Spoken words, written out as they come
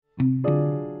Hello,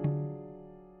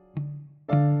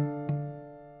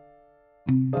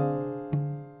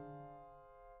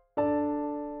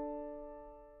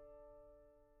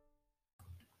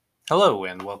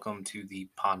 and welcome to the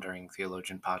Pondering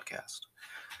Theologian podcast.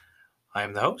 I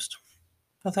am the host,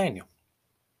 Nathaniel.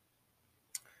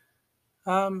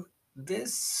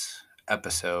 This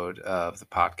episode of the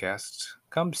podcast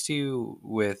comes to you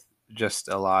with just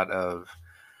a lot of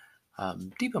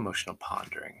deep emotional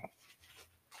pondering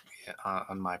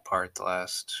on my part the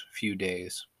last few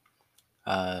days.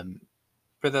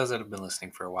 For those that have been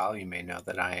listening for a while, you may know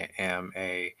that I am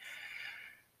a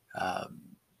um,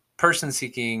 person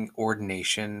seeking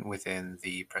ordination within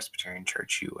the Presbyterian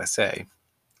Church USA,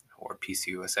 or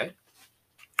PCUSA,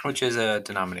 which is a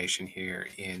denomination here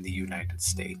in the United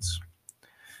States.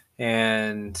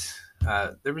 And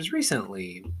there was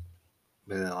recently,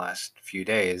 within the last few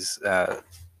days, a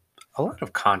lot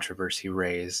of controversy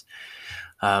raised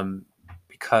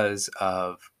because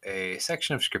of a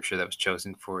section of scripture that was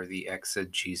chosen for the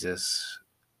exegesis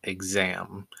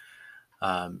exam.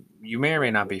 You may or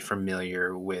may not be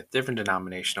familiar with different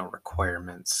denominational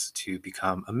requirements to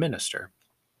become a minister.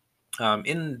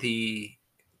 In the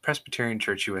Presbyterian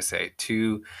Church USA,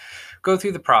 to go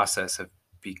through the process of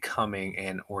becoming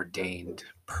an ordained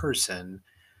person,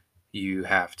 you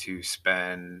have to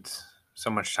spend so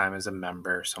much time as a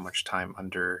member, so much time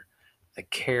under the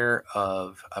care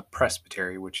of a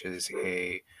presbytery, which is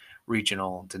a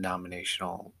regional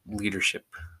denominational leadership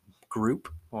group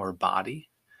or body.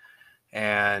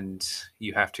 And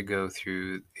you have to go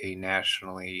through a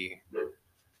nationally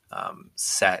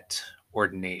set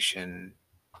ordination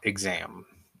exam,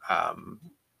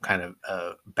 kind of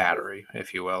a battery,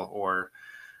 if you will, or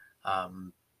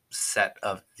set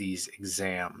of these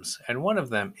exams. And one of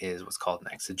them is what's called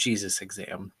an exegesis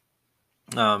exam.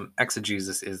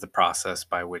 Exegesis is the process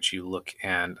by which you look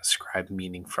and ascribe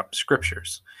meaning from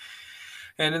scriptures.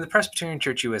 And in the Presbyterian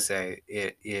Church USA,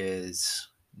 it is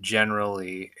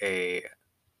generally it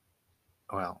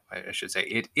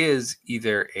is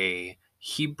either a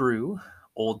Hebrew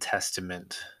Old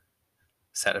Testament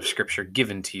set of scripture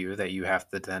given to you that you have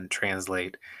to then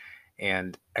translate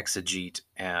and exegete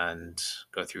and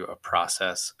go through a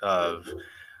process of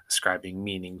ascribing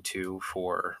meaning to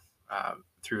for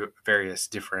through various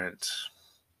different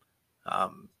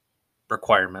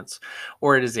requirements,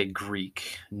 or it is a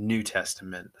Greek New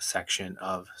Testament section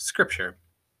of scripture.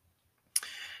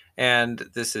 And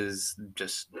this has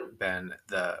just been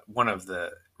one of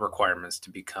the requirements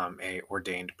to become a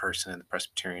ordained person in the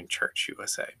Presbyterian Church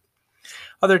USA.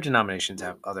 Other denominations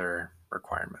have other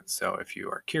requirements. So if you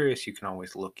are curious, you can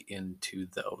always look into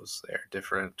those. They're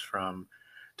different from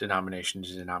denomination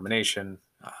to denomination.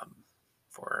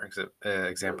 For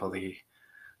example, the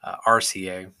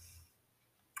RCA,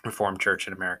 Reformed Church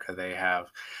in America, they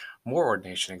have more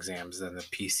ordination exams than the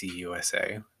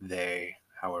PCUSA. They,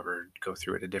 however, go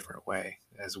through it a different way,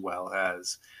 as well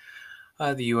as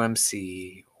the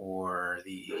UMC or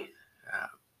the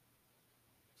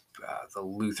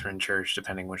Lutheran Church,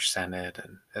 depending which synod,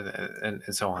 and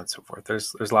so on and so forth.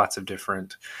 There's lots of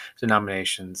different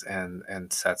denominations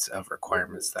and sets of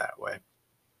requirements that way.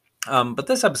 But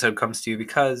this episode comes to you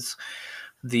because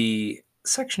the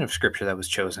section of scripture that was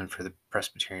chosen for the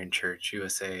Presbyterian Church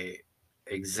USA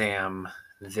exam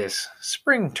this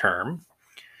spring term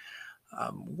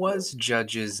was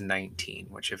Judges 19,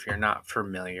 which, if you're not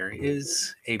familiar,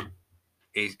 is a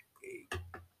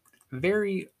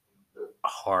very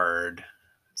hard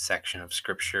section of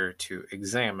scripture to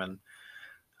examine.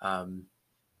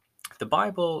 The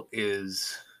Bible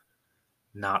is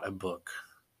not a book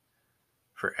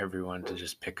for everyone to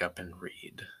just pick up and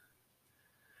read.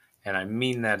 And I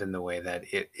mean that in the way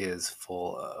that it is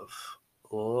full of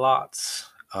lots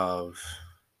of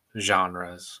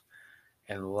genres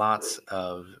and lots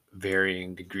of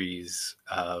varying degrees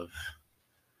of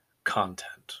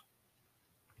content.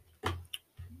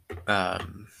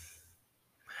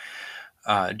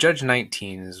 Judge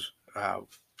 19 is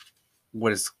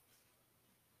what is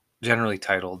generally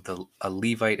titled a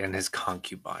Levite and his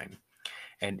concubine.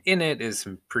 And in it is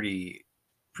some pretty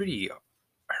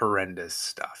horrendous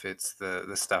stuff. It's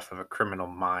the stuff of a Criminal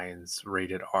Minds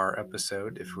rated R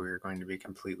episode, if we're going to be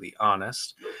completely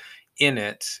honest. In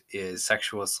it is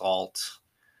sexual assault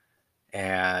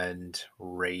and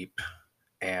rape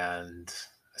and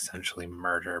essentially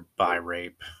murder by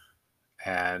rape,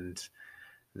 and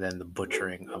then the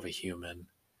butchering of a human.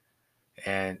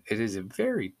 And it is a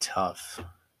very tough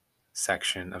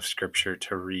section of scripture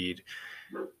to read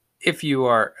if you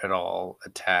are at all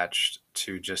attached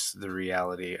to just the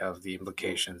reality of the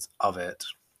implications of it.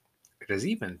 It is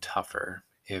even tougher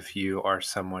if you are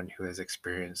someone who has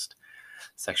experienced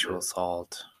sexual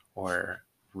assault or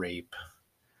rape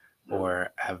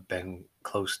or have been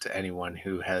close to anyone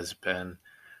who has been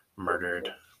murdered.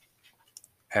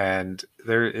 And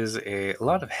there is a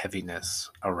lot of heaviness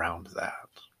around that.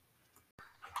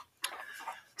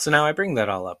 So now I bring that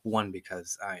all up, one,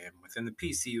 because I am within the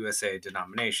PCUSA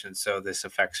denomination, so this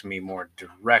affects me more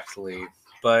directly,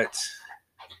 but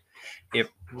it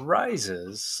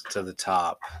rises to the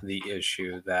top the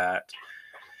issue that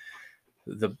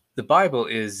the Bible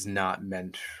is not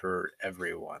meant for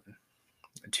everyone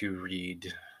to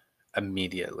read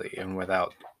immediately and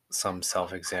without some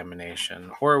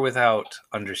self-examination or without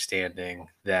understanding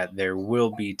that there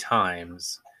will be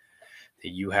times that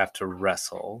you have to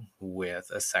wrestle with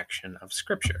a section of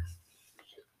scripture.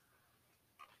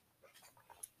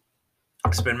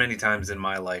 It's been many times in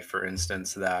my life, for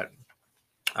instance, that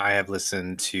I have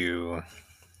listened to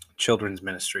children's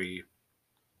ministry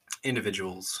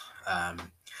individuals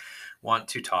want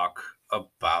to talk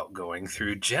about going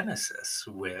through Genesis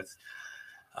with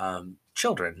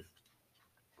children,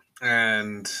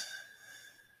 and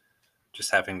just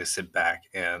having to sit back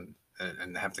and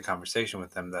have the conversation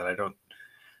with them that I don't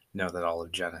know that all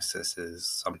of Genesis is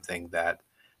something that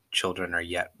children are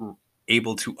yet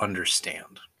able to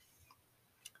understand.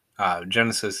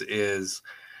 Genesis is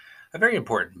a very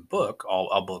important book.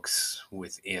 All books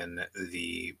within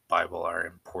the Bible are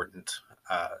important.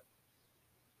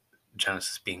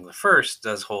 Genesis being the first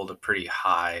does hold a pretty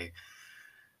high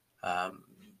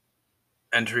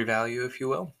entry value, if you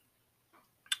will.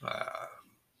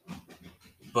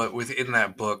 But within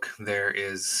that book, there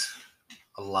is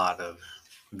a lot of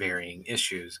varying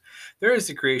issues. There is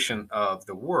the creation of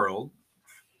the world,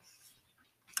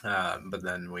 but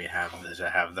then we have to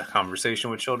have the conversation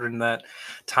with children that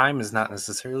time is not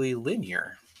necessarily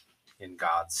linear in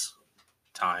God's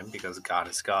time, because God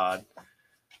is God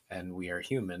and we are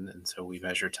human, and so we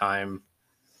measure time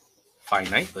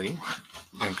finitely,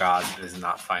 and God is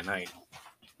not finite.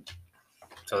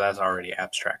 So that's already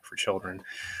abstract for children.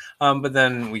 But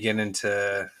then we get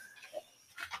into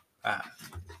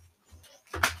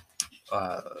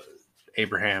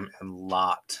Abraham and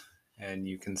Lot, and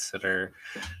you consider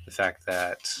the fact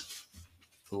that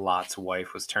Lot's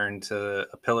wife was turned to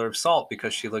a pillar of salt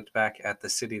because she looked back at the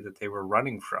city that they were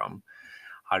running from.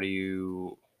 How do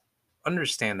you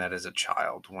understand that as a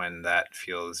child when that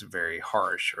feels very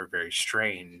harsh or very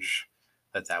strange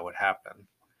that that would happen?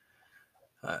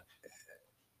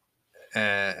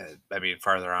 I mean,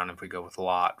 farther on, if we go with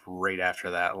Lot, right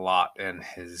after that, Lot and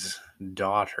his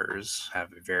daughters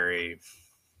have a very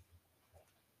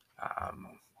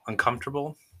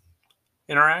uncomfortable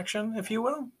interaction, if you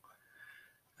will.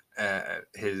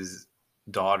 His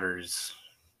daughters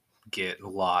get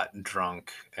Lot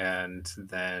drunk and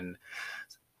then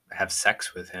have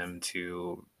sex with him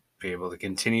to be able to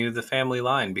continue the family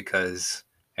line, because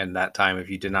in that time, if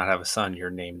you did not have a son, your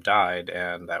name died,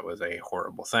 and that was a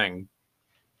horrible thing.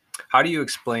 How do you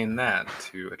explain that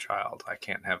to a child? I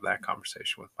can't have that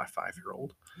conversation with my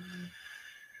 5-year-old.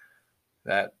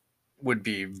 That would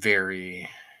be very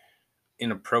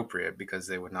inappropriate because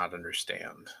they would not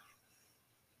understand.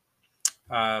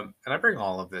 And I bring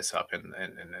all of this up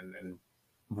and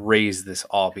raise this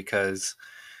all because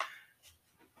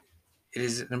it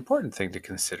is an important thing to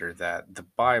consider that the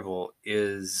Bible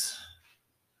is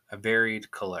a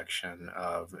varied collection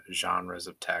of genres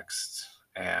of text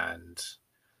and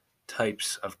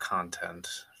types of content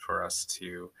for us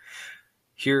to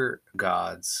hear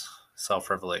God's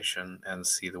self-revelation and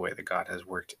see the way that God has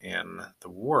worked in the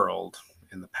world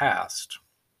in the past.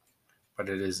 But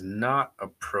it is not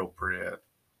appropriate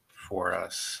for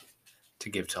us to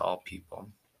give to all people.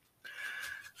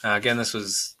 Again, this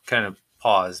was kind of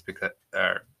paused because,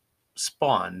 or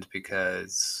spawned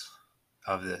because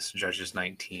of this Judges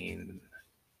 19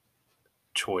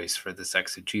 choice for this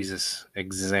exegesis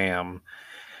exam.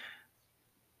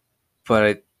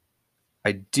 But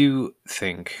I do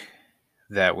think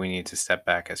that we need to step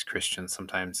back as Christians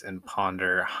sometimes and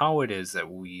ponder how it is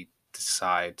that we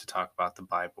decide to talk about the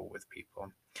Bible with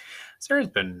people. So there has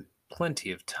been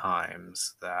plenty of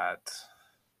times that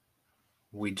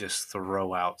we just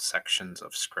throw out sections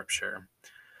of scripture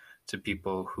to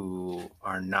people who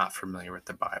are not familiar with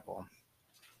the Bible.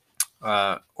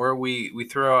 Or we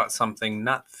throw out something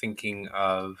not thinking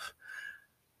of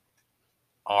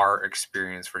our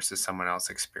experience versus someone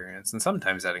else's experience. And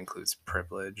sometimes that includes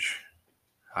privilege.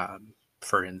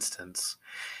 For instance,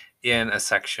 in a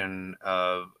section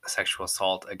of sexual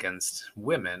assault against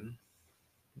women,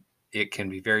 it can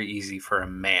be very easy for a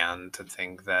man to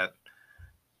think that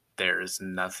there's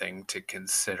nothing to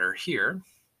consider here.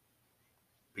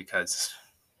 because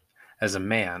as a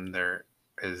man, there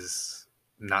is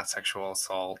not sexual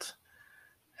assault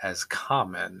as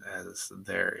common as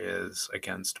there is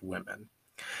against women.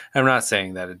 I'm not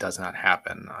saying that it does not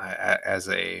happen. As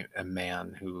a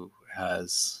man who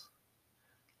has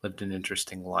lived an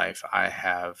interesting life, I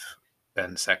have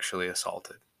been sexually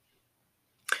assaulted.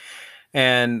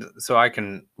 And so I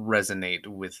can resonate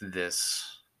with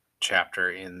this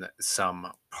chapter in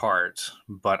some part,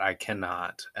 but I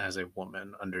cannot, as a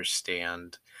woman,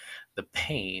 understand the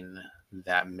pain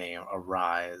that may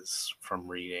arise from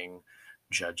reading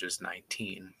Judges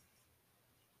 19,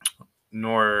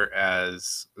 nor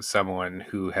as someone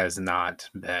who has not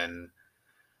been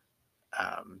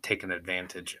taken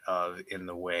advantage of in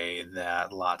the way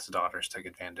that Lot's daughters took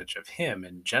advantage of him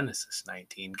in Genesis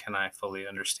 19 can I fully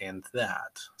understand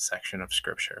that section of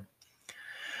scripture.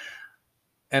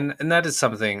 And that is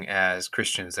something as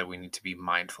Christians that we need to be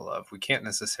mindful of. We can't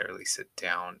necessarily sit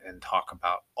down and talk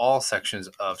about all sections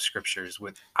of scriptures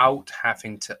without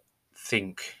having to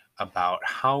think about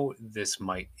how this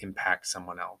might impact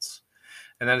someone else.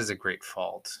 And that is a great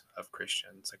fault of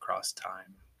Christians across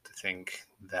time, to think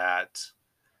that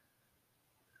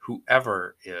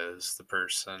whoever is the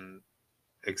person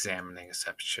examining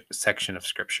a section of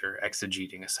scripture,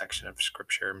 exegeting a section of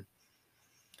scripture,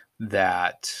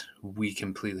 that we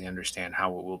completely understand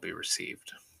how it will be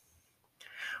received,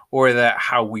 or that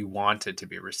how we want it to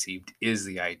be received is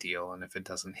the ideal. And if it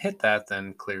doesn't hit that,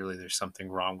 then clearly there's something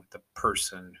wrong with the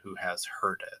person who has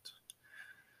heard it.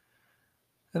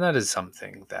 And that is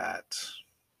something that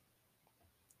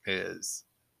is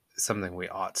something we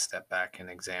ought to step back and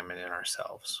examine in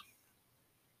ourselves.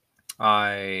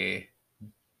 I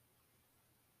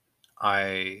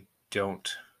don't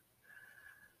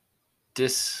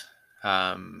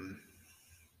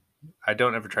I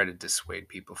don't ever try to dissuade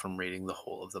people from reading the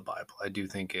whole of the Bible. I do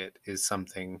think it is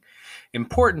something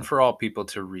important for all people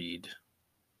to read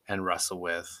and wrestle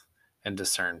with and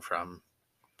discern from.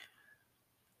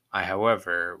 I,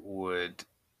 however, would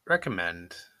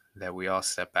recommend that we all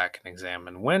step back and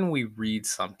examine when we read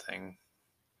something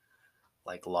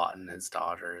like Lot and his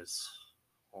daughters,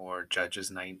 or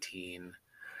Judges 19,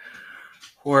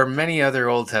 or many other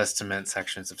Old Testament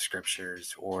sections of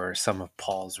scriptures, or some of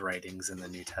Paul's writings in the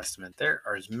New Testament. There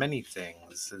are many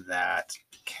things that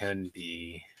can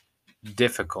be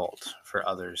difficult for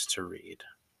others to read.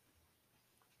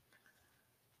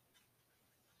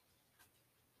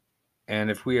 And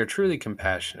if we are truly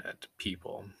compassionate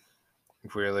people,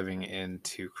 if we are living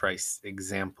into Christ's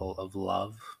example of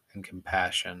love and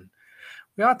compassion,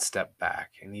 we ought to step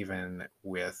back and, even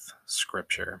with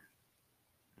scripture,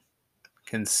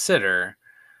 consider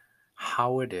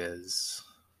how it is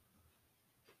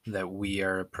that we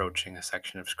are approaching a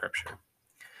section of scripture.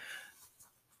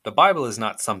 The Bible is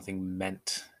not something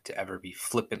meant to ever be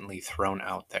flippantly thrown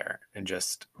out there and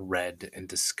just read and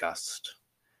discussed.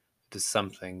 It is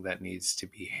something that needs to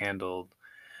be handled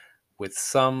with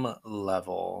some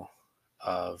level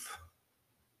of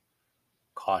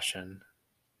caution,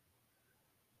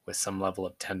 with some level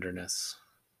of tenderness,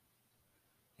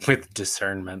 with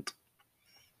discernment.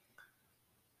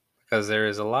 Because there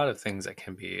is a lot of things that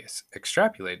can be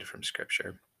extrapolated from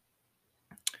Scripture.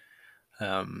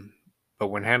 But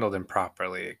when handled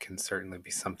improperly, it can certainly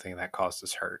be something that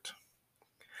causes hurt.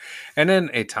 And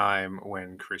in a time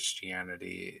when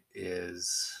Christianity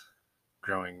is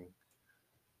growing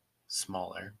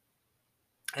smaller,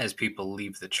 as people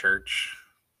leave the church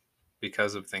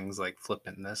because of things like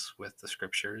flippantness with the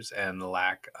scriptures and the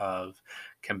lack of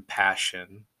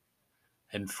compassion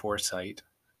and foresight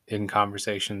in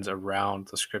conversations around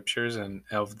the scriptures and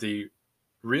of the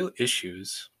real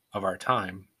issues of our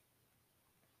time,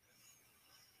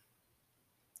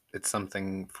 it's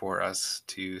something for us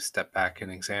to step back and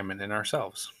examine in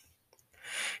ourselves,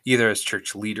 either as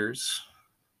church leaders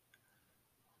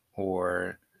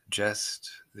or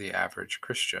just the average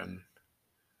Christian.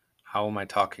 How am I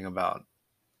talking about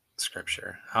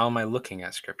scripture? How am I looking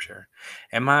at scripture?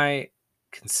 Am I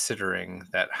considering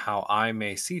that how I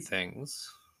may see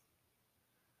things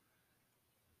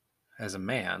as a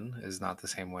man is not the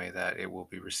same way that it will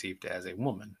be received as a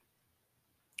woman,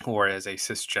 or as a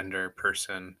cisgender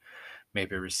person may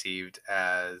be received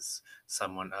as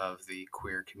someone of the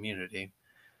queer community,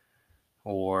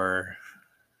 or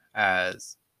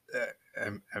as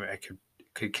I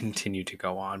could continue to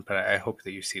go on, but I hope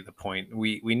that you see the point.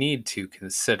 We need to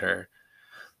consider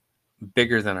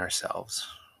bigger than ourselves,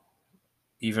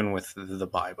 even with the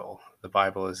Bible. The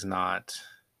Bible is not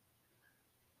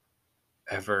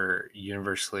ever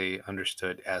universally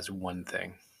understood as one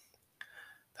thing.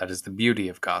 That is the beauty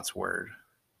of God's word.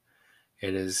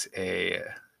 It is a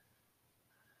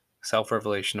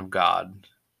self-revelation of God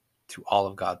to all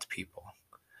of God's people.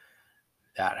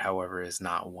 That, however, is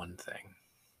not one thing.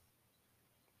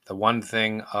 The one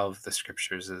thing of the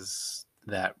scriptures is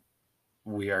that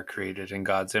we are created in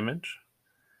God's image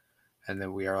and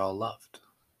that we are all loved.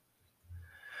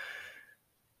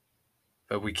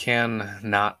 But we can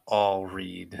not all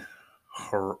read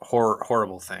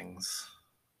horrible things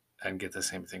and get the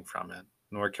same thing from it,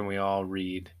 nor can we all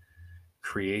read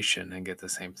creation and get the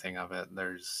same thing of it.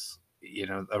 There's,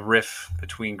 a riff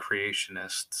between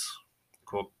creationists,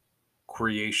 quote,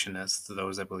 creationists,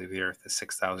 those that believe the earth is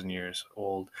 6,000 years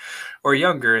old or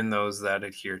younger, and those that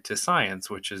adhere to science,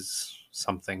 which is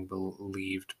something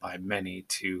believed by many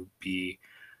to be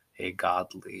a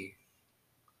godly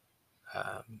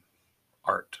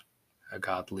art, a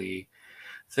godly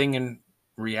thing in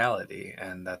reality,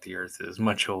 and that the earth is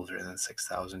much older than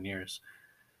 6,000 years.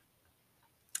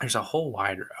 There's a whole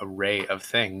wide array of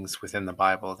things within the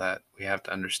Bible that we have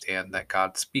to understand, that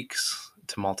God speaks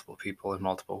to multiple people in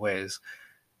multiple ways,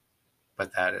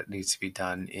 but that it needs to be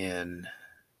done in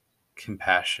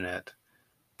compassionate,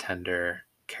 tender,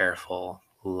 careful,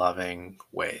 loving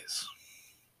ways.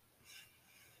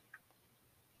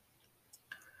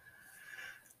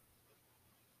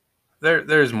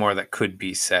 There's more that could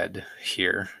be said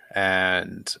here,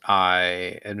 and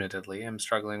I admittedly am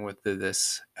struggling with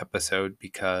this episode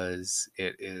because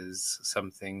it is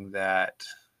something that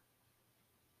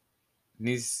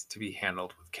needs to be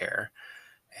handled with care,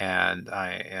 and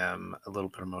I am a little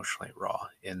bit emotionally raw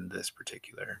in this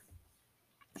particular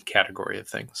category of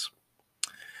things.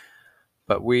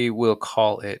 But we will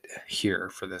call it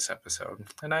here for this episode,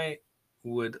 and I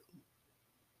would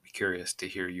be curious to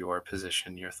hear your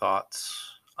position, your thoughts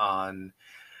on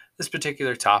this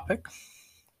particular topic.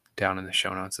 Down in the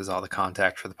show notes is all the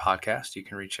contact for the podcast. You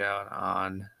can reach out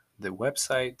on the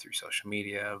website, through social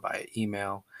media, via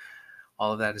email.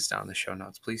 All of that is down in the show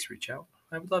notes. Please reach out.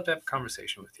 I would love to have a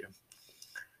conversation with you.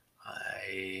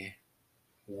 I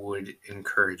would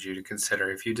encourage you to consider,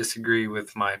 if you disagree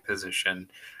with my position,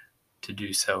 to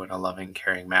do so in a loving,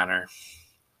 caring manner.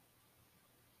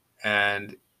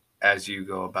 And as you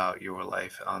go about your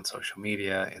life on social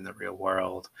media, in the real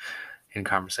world, in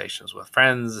conversations with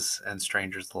friends and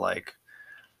strangers alike,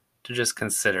 to just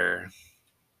consider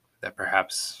that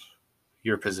perhaps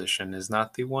your position is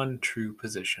not the one true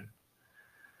position,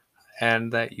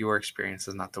 and that your experience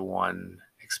is not the one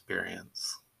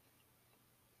experience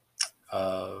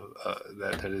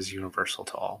that is universal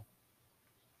to all.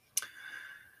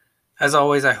 As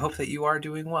always, I hope that you are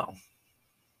doing well.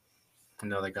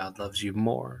 Know that God loves you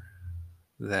more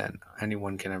than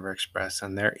anyone can ever express,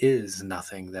 and there is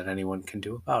nothing that anyone can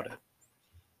do about it.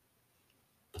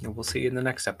 And we'll see you in the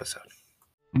next episode.